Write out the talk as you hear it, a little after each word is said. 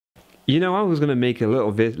You know, I was going to make a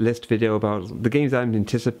little list video about the games I'm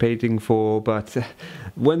anticipating for, but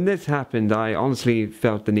when this happened, I honestly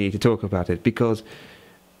felt the need to talk about it, because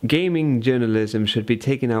gaming journalism should be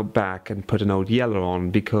taken out back and put an old yellow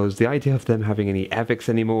on, because the idea of them having any ethics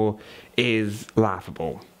anymore is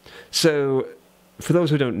laughable. So, for those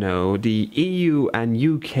who don't know, the EU and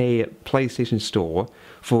UK PlayStation Store,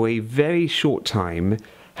 for a very short time,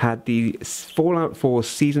 had the Fallout 4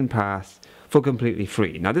 Season Pass for completely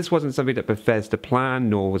free. Now, this wasn't something that Bethesda planned,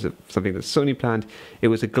 nor was it something that Sony planned. It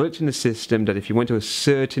was a glitch in the system that if you went to a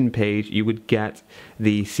certain page, you would get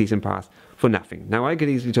the Season Pass for nothing. Now, I could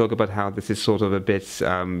easily talk about how this is sort of a bit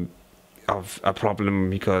of a problem,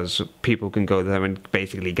 because people can go there and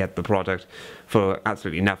basically get the product for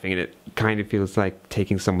absolutely nothing, and it kind of feels like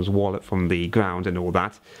taking someone's wallet from the ground and all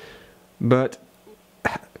that. But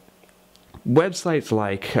websites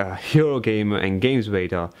like Eurogamer and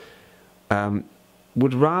GamesRadar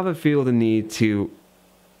would rather feel the need to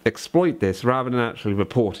exploit this rather than actually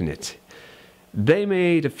reporting it. They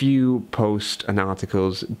made a few posts and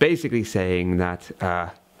articles basically saying that,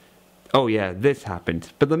 oh yeah, this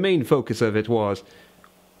happened, but the main focus of it was,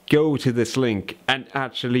 go to this link and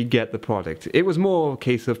actually get the product. It was more a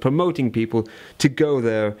case of promoting people to go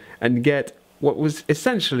there and get what was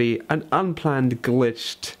essentially an unplanned,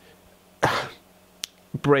 glitched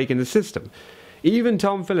break in the system. Even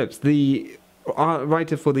Tom Phillips, the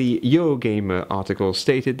writer for the Eurogamer article,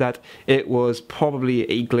 stated that it was probably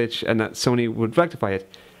a glitch and that Sony would rectify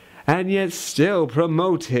it, and yet still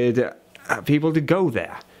promoted people to go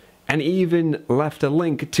there, and even left a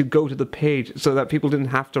link to go to the page so that people didn't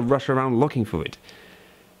have to rush around looking for it.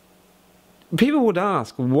 People would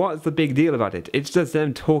ask, what's the big deal about it? It's just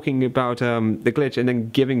them talking about the glitch and then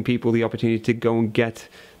giving people the opportunity to go and get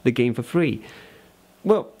the game for free.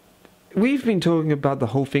 Well, we've been talking about the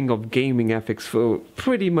whole thing of gaming ethics for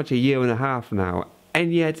pretty much a year and a half now,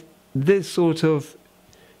 and yet this sort of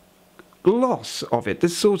loss of it,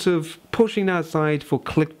 this sort of pushing that aside for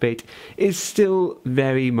clickbait, is still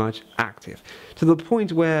very much active, to the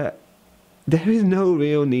point where there is no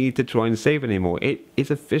real need to try and save it anymore. It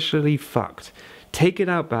is officially fucked. Take it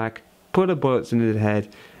out back, put a bullet in its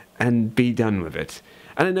head, and be done with it.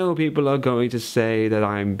 And I know people are going to say that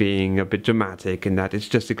I'm being a bit dramatic and that it's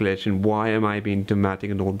just a glitch and why am I being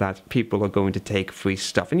dramatic and all that. People are going to take free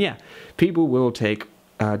stuff. And yeah, people will take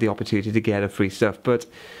the opportunity to get a free stuff. But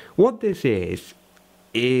what this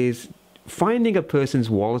is finding a person's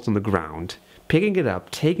wallet on the ground, picking it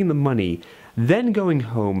up, taking the money, then going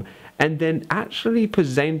home, and then actually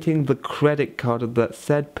presenting the credit card of that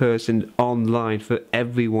said person online for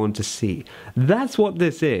everyone to see. That's what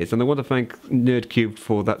this is, and I want to thank NerdCube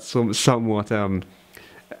for that somewhat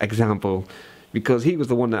example, because he was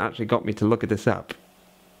the one that actually got me to look at this up.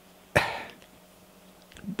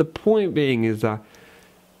 The point being is that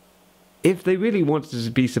if they really wanted to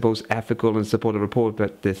be supposed ethical and support a report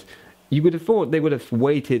about this, you would have thought they would have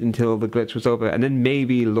waited until the glitch was over and then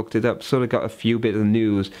maybe looked it up, sort of got a few bits of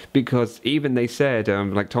news, because even they said,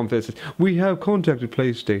 like Tom Phillips said, we have contacted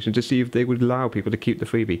PlayStation to see if they would allow people to keep the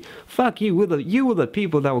freebie. Fuck you, you were the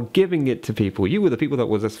people that were giving it to people. You were the people that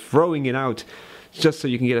were just throwing it out just so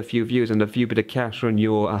you can get a few views and a few bit of cash on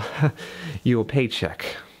your your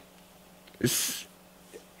paycheck.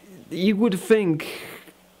 You would think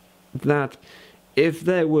that if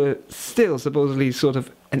there were still supposedly sort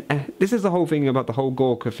of this is the whole thing about the whole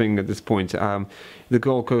Gorka thing at this point. The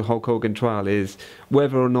Gorka Hulk Hogan trial is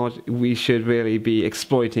whether or not we should really be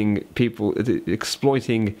exploiting people,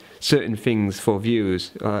 exploiting certain things for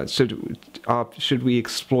views. Should we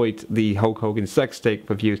exploit the Hulk Hogan sex tape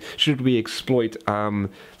for views? Should we exploit the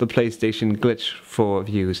PlayStation glitch for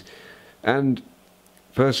views? And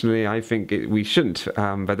personally, I think we shouldn't,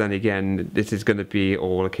 but then again, this is going to be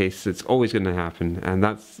all a case that's always going to happen, and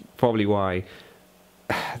that's probably why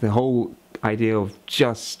the whole idea of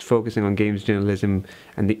just focusing on games journalism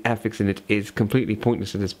and the ethics in it is completely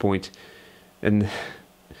pointless at this point, and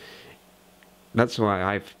that's why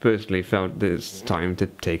I've personally felt this time to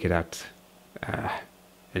take it out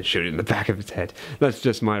and shoot it in the back of its head. That's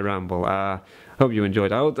just my ramble. Hope you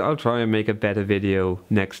enjoyed. I'll try and make a better video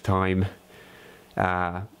next time.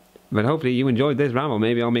 But hopefully you enjoyed this ramble.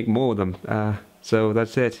 Maybe I'll make more of them. So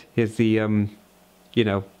that's it. Here's the, you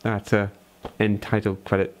know, that entitled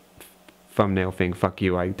credit thumbnail thing. Fuck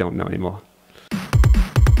you, I don't know anymore.